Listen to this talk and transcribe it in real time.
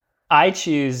I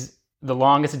choose the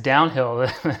longest downhill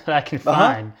that I can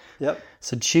find. Yep.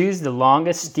 So choose the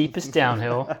longest, steepest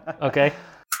downhill. Okay.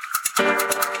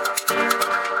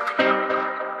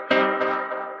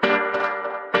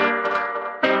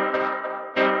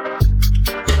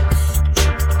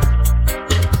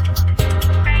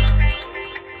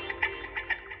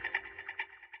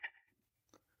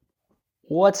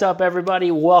 What's up,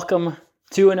 everybody? Welcome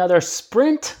to another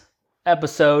sprint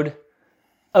episode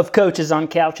of Coaches on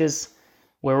Couches,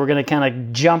 where we're going to kind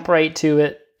of jump right to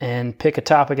it and pick a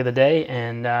topic of the day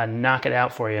and knock it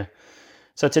out for you.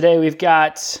 So today we've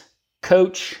got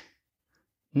Coach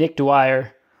Nick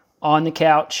Dwyer on the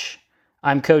couch.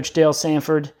 I'm Coach Dale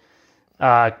Sanford.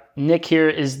 Nick here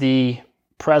is the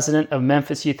president of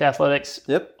Memphis Youth Athletics.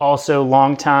 Yep. Also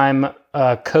longtime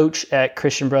coach at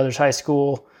Christian Brothers High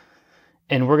School.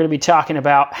 And we're going to be talking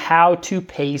about how to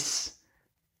pace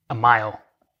a mile.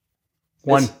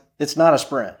 It's not a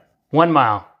sprint. 1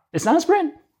 mile. It's not a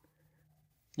sprint.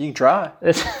 You can try.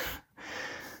 It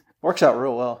Works out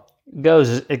real well.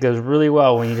 goes really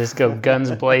well when you just go guns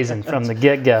blazing from the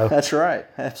get-go. That's right.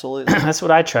 Absolutely. That's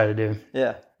what I try to do.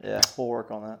 Yeah. We'll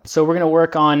work on that. So we're going to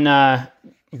work on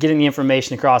getting the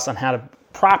information across on how to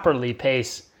properly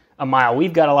pace a mile.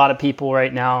 We've got a lot of people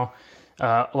right now,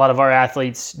 a lot of our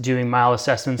athletes doing mile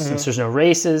assessments since there's no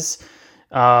races.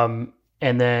 And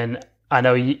then I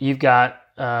know you've got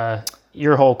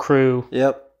your whole crew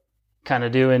Yep. kind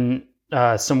of doing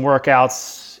some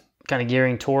workouts, kind of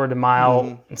gearing toward a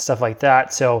mile and stuff like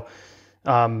that. So,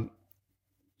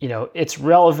 it's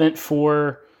relevant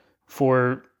for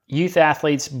youth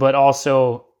athletes, but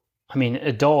also,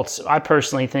 adults. I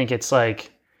personally think it's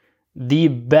like the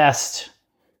best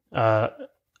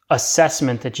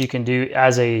assessment that you can do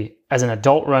as an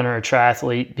adult runner or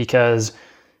triathlete, because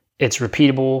it's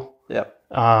repeatable. Yep.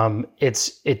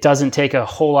 It doesn't take a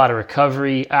whole lot of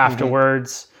recovery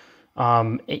afterwards.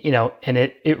 And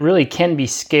it really can be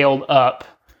scaled up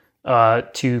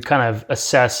to kind of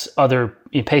assess other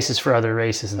paces for other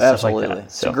races and Absolutely. stuff like that.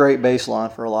 It's a great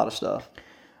baseline for a lot of stuff.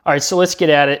 All right, so let's get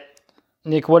at it.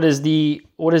 Nick, what is the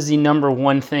number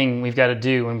one thing we've got to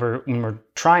do when we're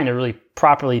trying to really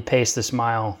properly pace this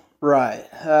mile? Right.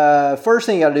 First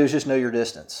thing you got to do is just know your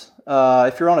distance.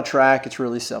 If you're on a track, it's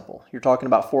really simple. You're talking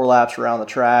about 4 laps around the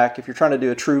track. If you're trying to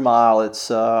do a true mile,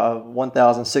 it's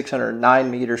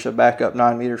 1,609 meters, so back up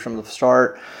 9 meters from the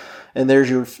start, and there's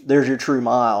your true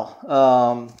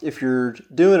mile. If you're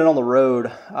doing it on the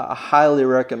road, I highly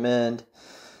recommend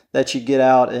that you get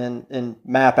out and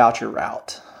map out your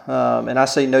route. And I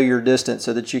say know your distance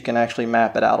so that you can actually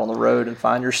map it out on the road and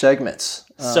find your segments.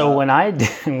 So when I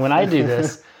do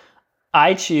this,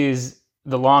 I choose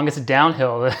the longest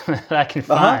downhill that I can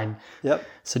find. Yep.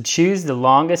 So choose the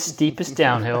longest, steepest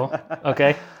downhill.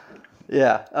 Okay.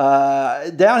 Yeah.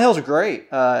 Downhills are great,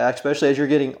 especially as you're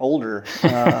getting older.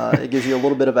 It gives you a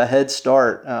little bit of a head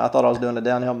start. I thought I was doing a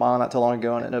downhill mile not too long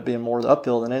ago, and it ended up being more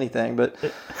uphill than anything. But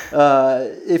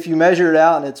if you measure it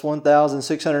out and it's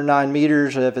 1,609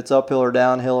 meters, if it's uphill or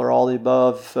downhill or all the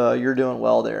above, you're doing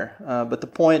well there. But the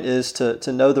point is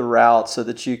to know the route so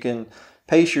that you can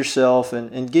pace yourself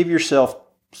and give yourself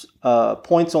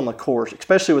points on the course,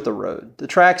 especially with the road. The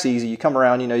track's easy. You come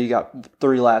around, you got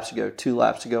 3 laps to go, 2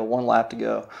 laps to go, 1 lap to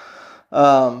go.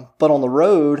 But on the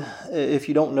road, if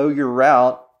you don't know your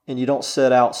route and you don't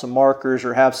set out some markers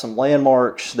or have some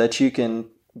landmarks that you can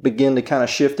begin to kind of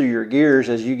shift through your gears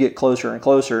as you get closer and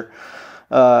closer,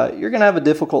 you're going to have a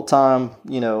difficult time,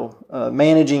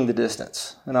 managing the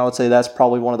distance. And I would say that's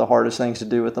probably one of the hardest things to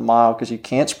do with the mile, because you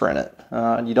can't sprint it.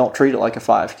 And you don't treat it like a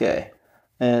 5K.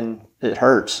 And it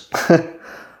hurts.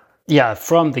 Yeah,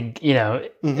 from the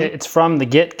it's from the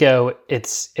get-go.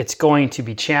 It's going to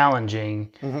be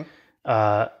challenging,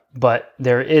 but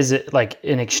there is like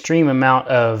an extreme amount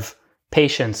of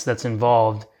patience that's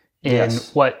involved in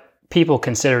what people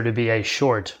consider to be a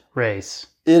short race.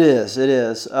 It is,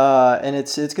 and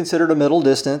it's considered a middle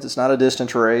distance. It's not a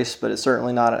distance race, but it's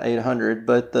certainly not an 800.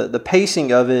 But the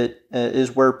pacing of it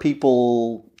is where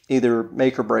people either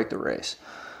make or break the race.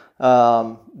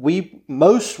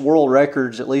 Most world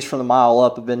records, at least from the mile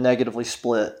up, have been negatively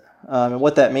split. And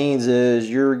what that means is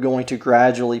you're going to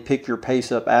gradually pick your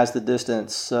pace up as the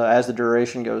distance, as the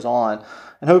duration goes on.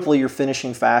 And hopefully you're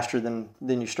finishing faster than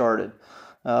you started.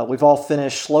 We've all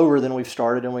finished slower than we've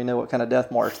started, and we know what kind of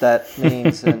death march that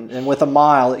means. and with a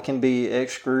mile, it can be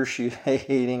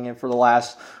excruciating, and for the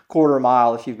last quarter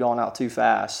mile if you've gone out too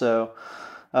fast. So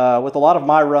with a lot of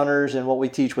my runners and what we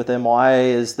teach with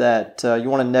MYA is that you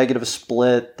want to negative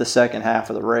split the second half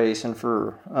of the race. And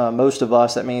for most of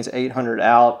us, that means 800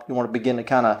 out. You want to begin to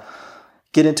kind of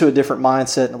get into a different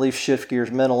mindset and at least shift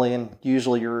gears mentally. And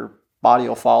usually you're body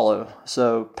will follow.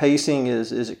 So pacing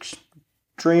is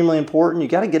extremely important. You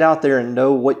got to get out there and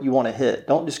know what you want to hit.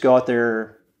 Don't just go out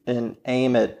there and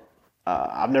aim at,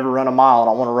 I've never run a mile and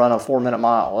I want to run a 4-minute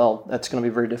mile. Well, that's going to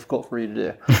be very difficult for you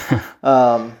to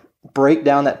do. Break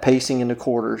down that pacing into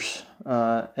quarters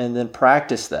and then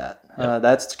practice that.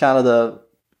 That's kind of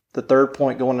the third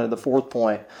point going into the fourth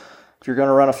point. If you're going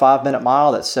to run a 5-minute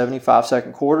mile, that's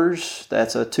 75-second quarters.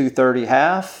 That's a 2:30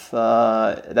 half.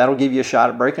 That'll give you a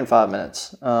shot at breaking 5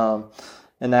 minutes.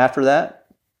 And after that,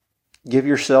 give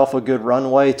yourself a good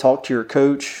runway. Talk to your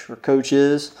coach or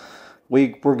coaches.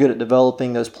 We're good at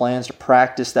developing those plans to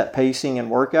practice that pacing and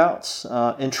workouts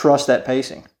and trust that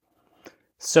pacing.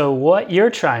 So what you're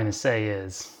trying to say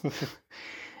is,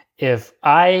 if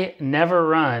I never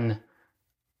run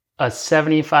a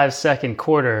 75-second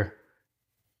quarter,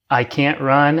 I can't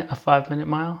run a 5-minute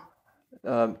mile?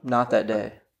 Not that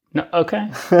day. No. Okay.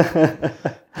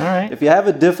 All right. If you have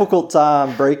a difficult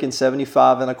time breaking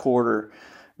 75 and a quarter,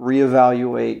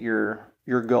 reevaluate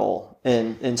your goal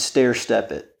and stair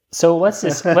step it. So let's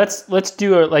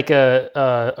do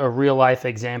a real life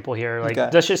example here. Like, Okay.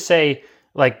 let's just say,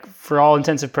 like, for all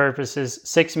intents and purposes,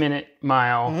 6-minute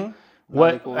mile.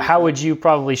 Mm-hmm. How would you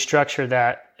probably structure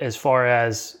that as far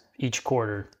as each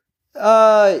quarter?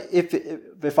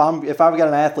 If I've got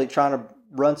an athlete trying to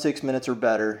run 6 minutes or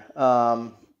better,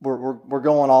 we're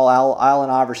going all Allen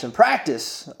Iverson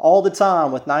practice all the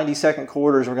time with 90-second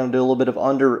quarters. We're going to do a little bit of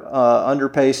under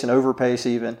pace and over pace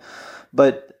even.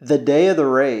 But the day of the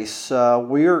race,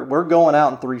 we're going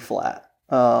out in 3 flat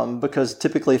because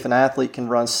typically if an athlete can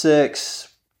run 6,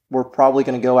 we're probably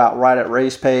going to go out right at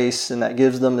race pace, and that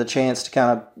gives them the chance to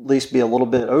kind of at least be a little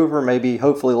bit over, maybe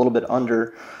hopefully a little bit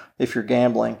under if you're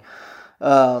gambling.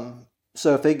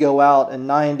 So if they go out in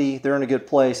 90, they're in a good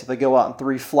place. If they go out in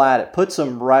 3 flat, it puts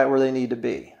them right where they need to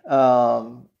be.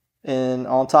 And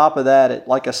on top of that,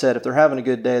 like I said, if they're having a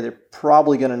good day, they're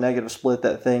probably going to negative split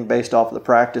that thing based off of the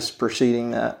practice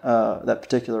preceding that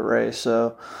particular race.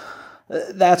 So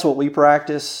that's what we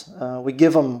practice. We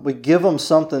give them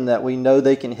something that we know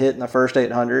they can hit in the first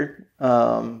 800,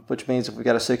 which means if we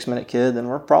got a 6-minute kid, then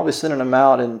we're probably sending them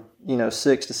out in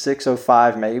 6 to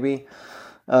 6:05 maybe,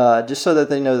 just so that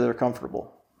they know that they're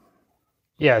comfortable.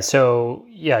 Yeah. So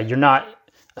you're not.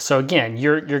 So again,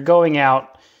 you're going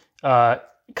out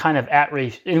kind of at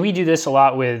race, and we do this a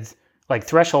lot with like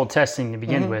threshold testing to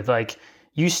begin with. Like,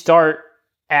 you start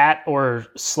at or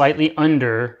slightly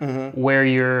under where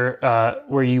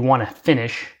you want to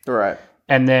finish, Right.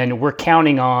 and then we're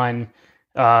counting on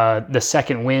the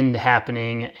second wind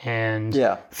happening and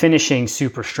finishing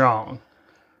super strong.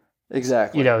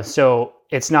 Exactly. So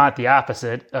it's not the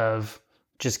opposite of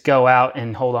just go out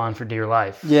and hold on for dear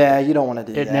life. Yeah, you don't want to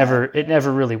do that. It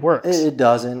never really works. It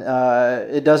doesn't.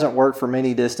 It doesn't work for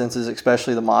many distances,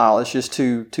 especially the mile. It's just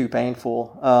too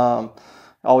painful.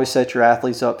 Always set your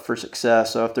athletes up for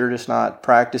success. So if they're just not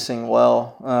practicing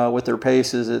well with their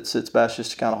paces, it's best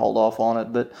just to kind of hold off on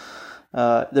it. But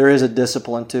there is a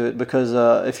discipline to it because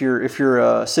if you're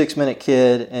a 6-minute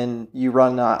kid and you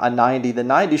run a 90, the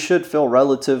 90 should feel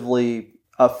relatively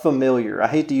familiar. I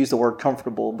hate to use the word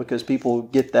comfortable because people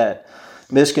get that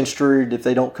misconstrued. If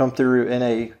they don't come through in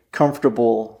a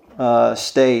comfortable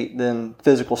state, then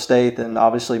physical state, then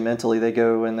obviously mentally they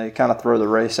go and they kind of throw the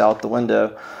race out the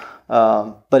window.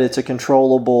 But it's a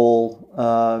controllable,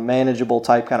 manageable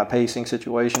type kind of pacing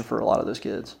situation for a lot of those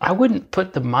kids. I wouldn't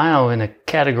put the mile in a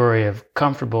category of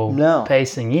comfortable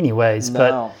pacing anyways.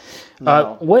 No.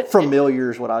 What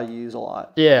familiar is what I use a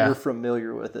lot. Yeah. You're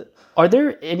familiar with it. Are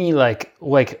there any like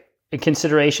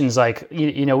considerations like,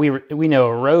 we know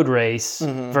a road race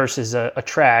versus a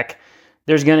track,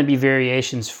 there's going to be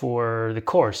variations for the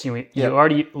course. You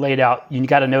already laid out, you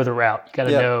got to know the route, you got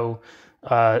to know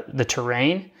the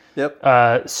terrain.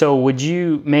 Yep. So would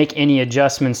you make any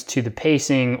adjustments to the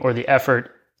pacing or the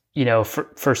effort,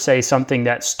 for say something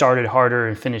that started harder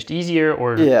and finished easier?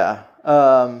 Or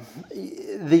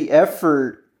the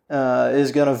effort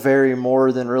is going to vary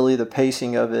more than really the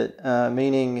pacing of it.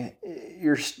 Meaning,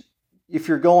 if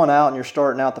you're going out and you're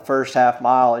starting out the first half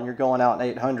mile and you're going out in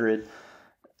 800.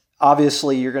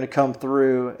 Obviously, you're going to come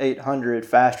through 800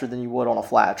 faster than you would on a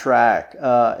flat track,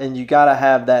 and you got to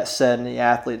have that set in the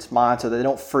athlete's mind so they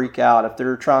don't freak out. If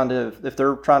they're trying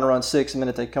to run 6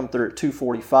 minutes, they come through at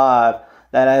 2:45.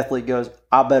 That athlete goes,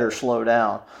 "I better slow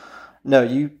down." No,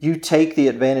 you take the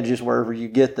advantages wherever you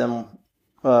get them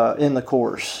in the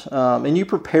course, and you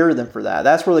prepare them for that.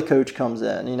 That's where the coach comes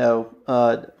in.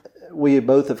 We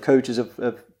both have coaches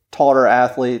have taught our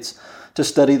athletes to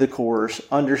study the course,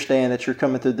 understand that you're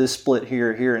coming through this split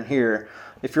here, here, and here.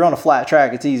 if you're on a flat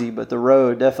track, it's easy, but the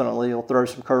road definitely will throw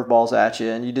some curveballs at you,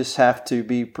 and you just have to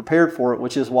be prepared for it,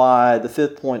 which is why the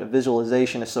fifth point of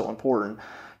visualization is so important.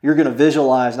 You're going to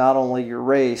visualize not only your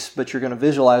race, but you're going to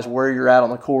visualize where you're at on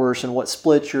the course and what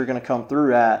splits you're going to come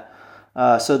through at,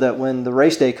 so that when the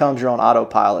race day comes, you're on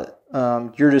autopilot.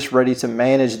 You're just ready to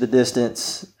manage the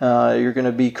distance. You're going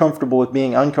to be comfortable with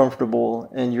being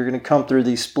uncomfortable, and you're going to come through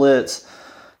these splits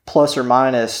plus or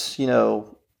minus,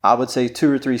 I would say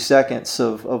 2 or 3 seconds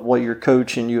of what your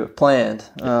coach and you have planned.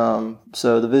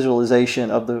 So the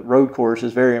visualization of the road course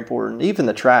is very important. Even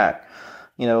the track,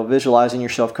 visualizing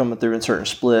yourself coming through in certain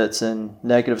splits and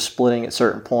negative splitting at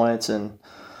certain points and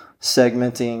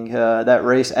segmenting that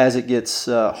race as it gets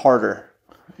harder.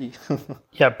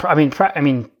 Yeah,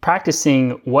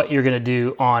 practicing what you're going to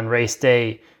do on race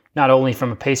day, not only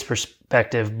from a pace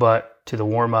perspective, but to the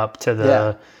warm up, to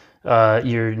the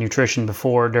your nutrition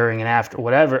before, during, and after,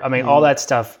 whatever. All that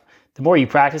stuff. The more you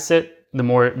practice it, the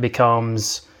more it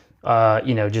becomes,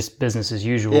 just business as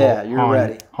usual. Yeah, you're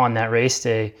ready on that race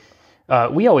day.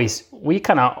 We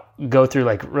kind of go through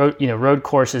like road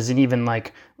courses and even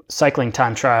like cycling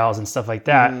time trials and stuff like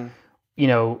that.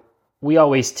 We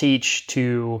always teach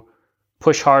to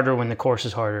push harder when the course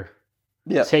is harder.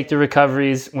 Yeah. Take the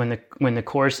recoveries when the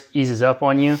course eases up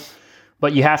on you,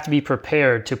 but you have to be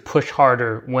prepared to push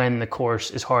harder when the course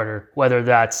is harder, whether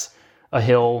that's a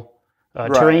hill,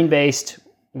 terrain-based,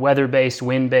 weather-based,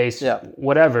 wind-based,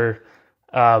 whatever.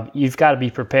 You've got to be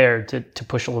prepared to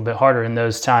push a little bit harder in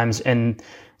those times, and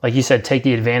like you said, take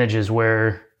the advantages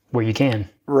where you can.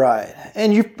 Right,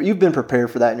 and you've been prepared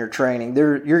for that in your training.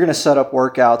 You're going to set up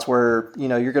workouts where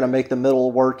you're going to make the middle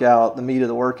workout, the meat of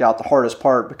the workout, the hardest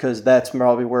part, because that's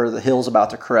probably where the hill's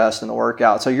about to crest in the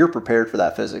workout. So you're prepared for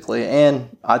that physically,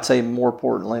 and I'd say more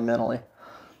importantly, mentally.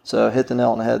 So hit the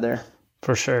nail on the head there.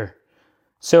 For sure.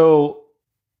 So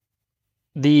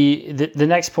the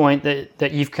next point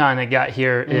that you've kind of got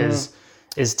here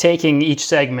is taking each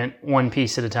segment one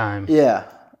piece at a time. Yeah.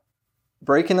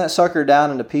 Breaking that sucker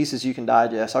down into pieces you can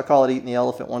digest. I call it eating the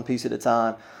elephant one piece at a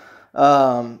time.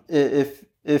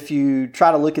 If you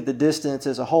try to look at the distance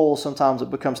as a whole, sometimes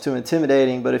it becomes too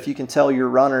intimidating. But if you can tell your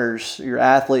runners, your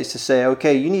athletes to say,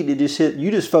 okay, you need to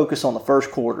just focus on the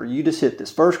first quarter. You just hit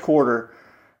this first quarter.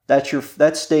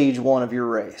 That's stage one of your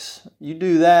race. You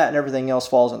do that and everything else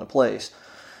falls into place.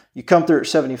 You come through at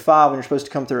 75 when you're supposed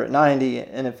to come through at 90.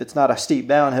 And if it's not a steep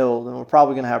downhill, then we're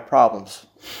probably going to have problems.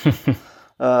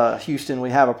 Houston, we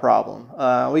have a problem.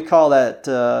 We call that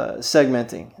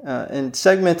segmenting, and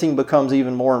segmenting becomes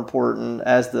even more important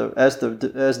as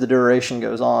the duration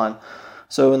goes on.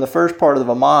 So in the first part of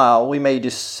a mile, we may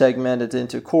just segment it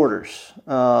into quarters,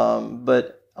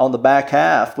 but on the back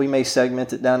half, we may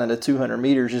segment it down into 200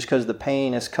 meters just because the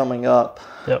pain is coming up,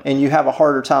 and you have a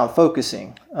harder time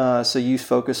focusing. So you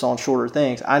focus on shorter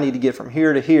things. I need to get from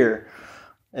here to here.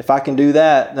 If I can do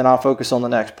that, then I'll focus on the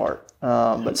next part.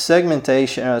 But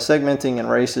segmenting in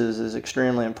races is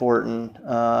extremely important,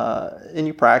 and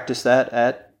you practice that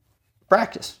at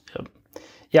practice.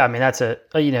 Yeah, that's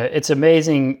it's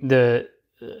amazing the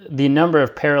number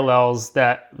of parallels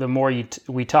that the more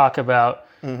we talk about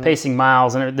pacing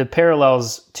miles and the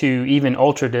parallels to even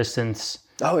ultra distance.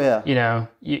 Oh yeah.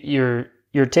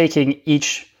 You're taking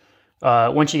each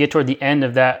once you get toward the end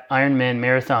of that Ironman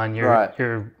marathon,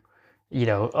 you're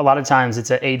a lot of times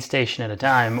it's an aid station at a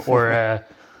time, or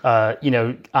I'm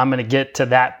going to get to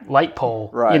that light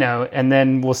pole, and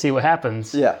then we'll see what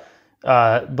happens. Yeah.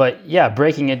 But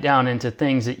breaking it down into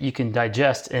things that you can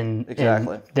digest and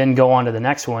then go on to the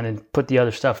next one and put the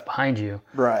other stuff behind you.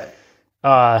 Right.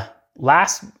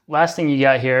 Last thing you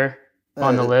got here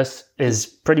on the list is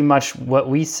pretty much what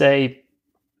we say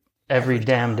every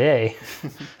damn day.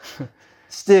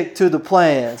 Stick to the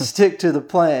plan. Stick to the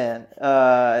plan.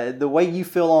 The way you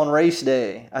feel on race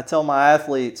day, I tell my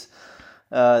athletes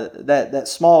that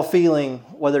small feeling,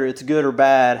 whether it's good or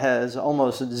bad, has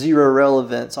almost zero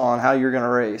relevance on how you're going to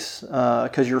race,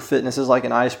 because your fitness is like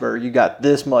an iceberg. You got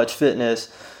this much fitness.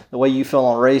 The way you feel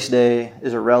on race day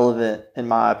is irrelevant, in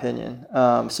my opinion.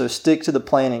 So stick to the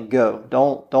plan and go.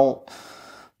 Don't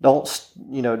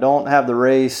have the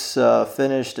race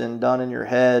finished and done in your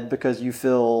head because you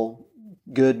feel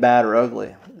good, bad, or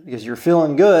ugly. Because you're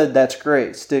feeling good, that's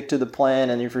great. Stick to the plan,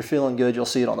 and if you're feeling good, you'll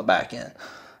see it on the back end.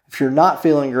 If you're not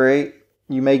feeling great,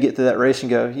 you may get to that race and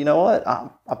go, you know what,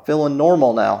 I'm feeling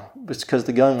normal now. It's because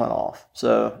the gun went off.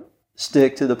 So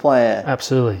stick to the plan.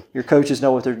 Absolutely. Your coaches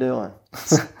know what they're doing.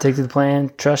 Stick to the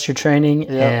plan, trust your training,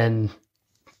 and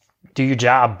do your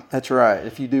job. That's right.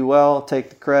 If you do well, take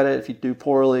the credit. If you do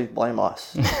poorly, blame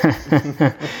us.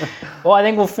 Well, I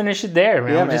think we'll finish it there,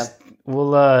 man. Yeah,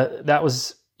 That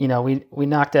was, we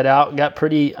knocked that out. Got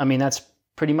pretty. I mean, that's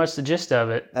pretty much the gist of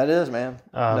it. That is, man.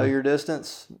 Know your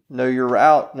distance, know your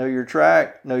route, know your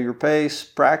track, know your pace,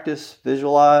 practice,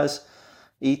 visualize,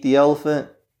 eat the elephant,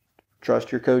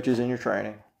 trust your coaches in your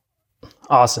training.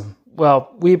 Awesome.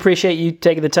 Well, we appreciate you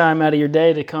taking the time out of your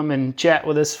day to come and chat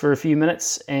with us for a few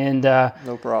minutes. And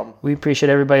no problem. We appreciate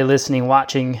everybody listening,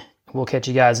 watching. We'll catch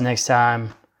you guys next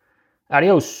time.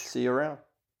 Adios. See you around.